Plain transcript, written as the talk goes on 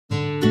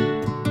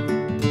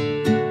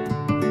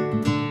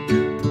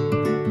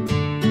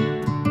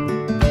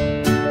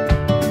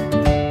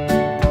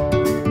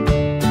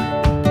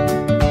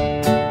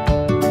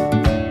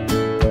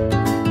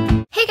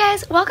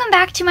welcome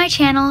back to my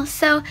channel.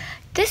 So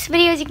this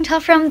video, as you can tell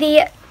from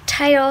the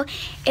title,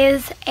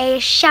 is a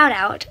shout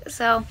out.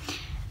 So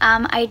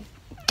I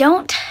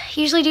don't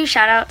usually do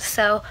shout outs,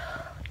 so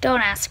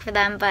don't ask for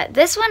them, but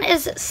this one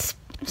is,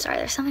 sorry,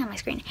 there's something on my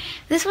screen.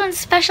 This one's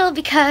special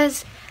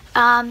because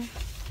I'm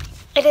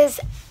giving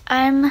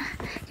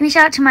a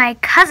shout out to my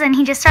cousin.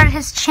 He just started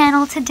his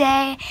channel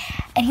today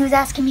and he was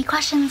asking me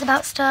questions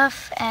about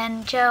stuff,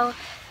 and Joe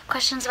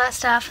questions about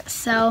stuff.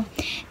 So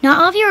not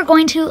all of you are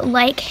going to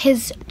like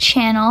his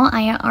channel,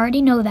 I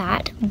already know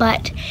that,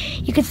 but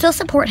you could still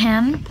support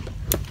him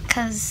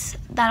because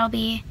that'll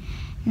be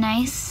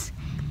nice.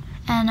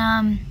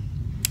 And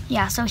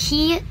yeah, so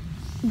he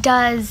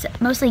does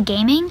mostly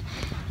gaming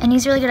and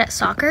he's really good at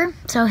soccer.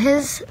 So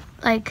his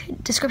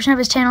description of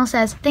his channel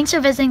says, thanks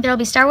for visiting. There will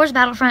be Star Wars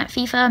Battlefront,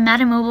 FIFA,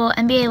 Madden Mobile,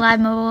 NBA Live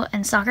Mobile,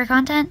 and soccer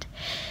content.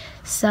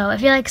 So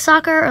if you like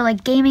soccer or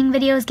like gaming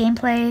videos,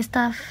 gameplay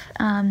stuff,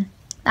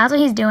 that's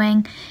what he's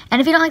doing. And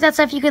if you don't like that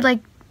stuff, you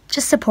could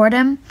just support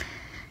him.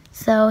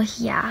 So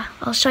yeah,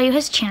 I'll show you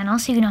his channel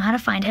so you know how to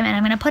find him, and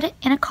I'm gonna put it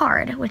in a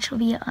card, which will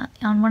be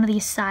on one of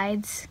these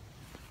sides.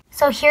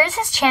 So here's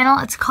his channel.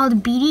 It's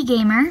called BD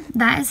Gamer.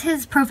 That is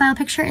his profile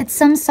picture. It's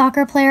some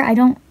soccer player. I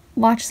don't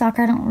watch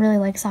soccer. I don't really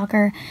like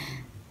soccer,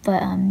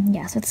 but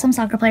yeah, so it's some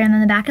soccer player, and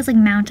then the back is like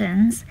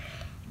mountains.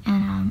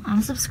 And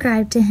I'm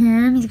subscribed to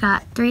him. He's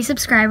got 3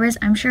 subscribers.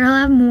 I'm sure he'll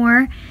have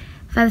more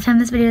by the time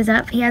this video is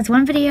up. He has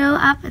one video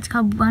up. It's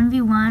called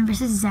 1v1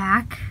 versus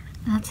Zach.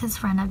 That's his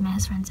friend. I've met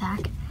his friend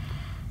Zach.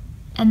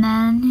 And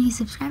then he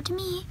subscribed to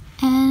me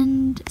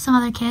and some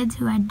other kids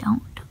who I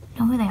don't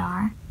know who they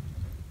are.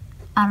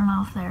 I don't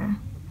know if they're,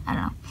 I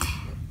don't know.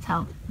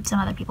 So some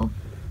other people.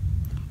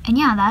 And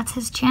yeah, that's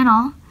his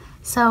channel.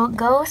 So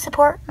go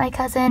support my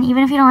cousin.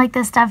 Even if you don't like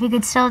this stuff, you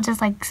could still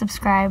just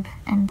subscribe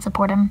and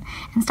support him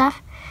and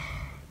stuff.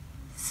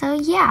 So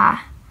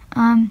yeah,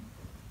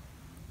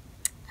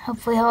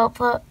 hopefully he'll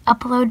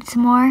upload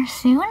some more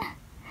soon.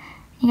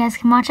 You guys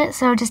can watch it.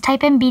 So just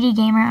type in BD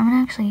Gamer. I'm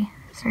gonna actually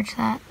search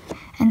that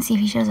and see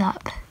if he shows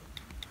up.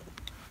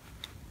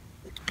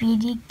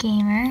 BD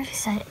Gamer.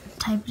 If you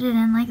typed it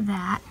in like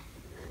that.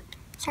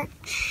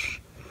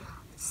 Search.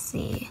 Let's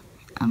see.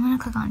 I'm gonna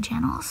click on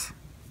channels.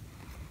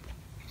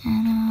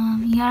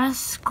 And you gotta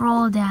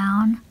scroll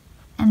down,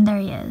 and there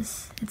he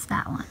is. It's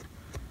that one.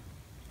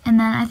 And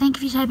then I think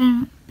if you type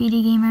in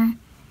BD Gamer, and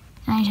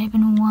I type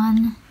in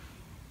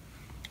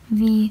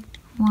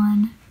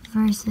 1v1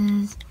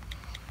 versus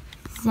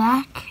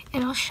Zach,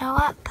 it'll show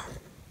up.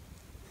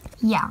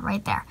 Yeah,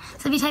 right there.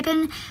 So if you type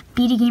in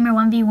BD Gamer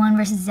 1v1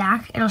 versus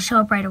Zach, it'll show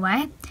up right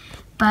away.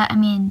 But I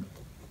mean,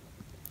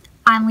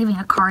 I'm leaving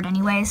a card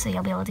anyway, so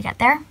you'll be able to get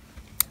there.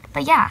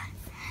 But yeah.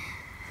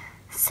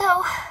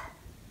 So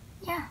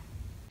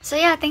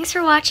yeah, thanks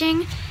for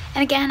watching.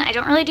 And again, I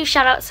don't really do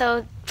shout outs,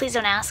 so please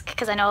don't ask,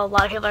 because I know a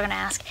lot of people are gonna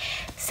ask.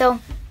 So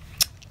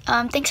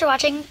thanks for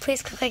watching.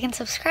 Please click and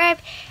subscribe,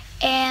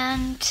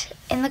 and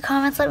in the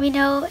comments let me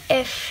know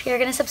if you're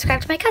gonna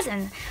subscribe to my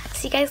cousin.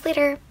 See you guys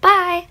later.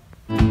 Bye.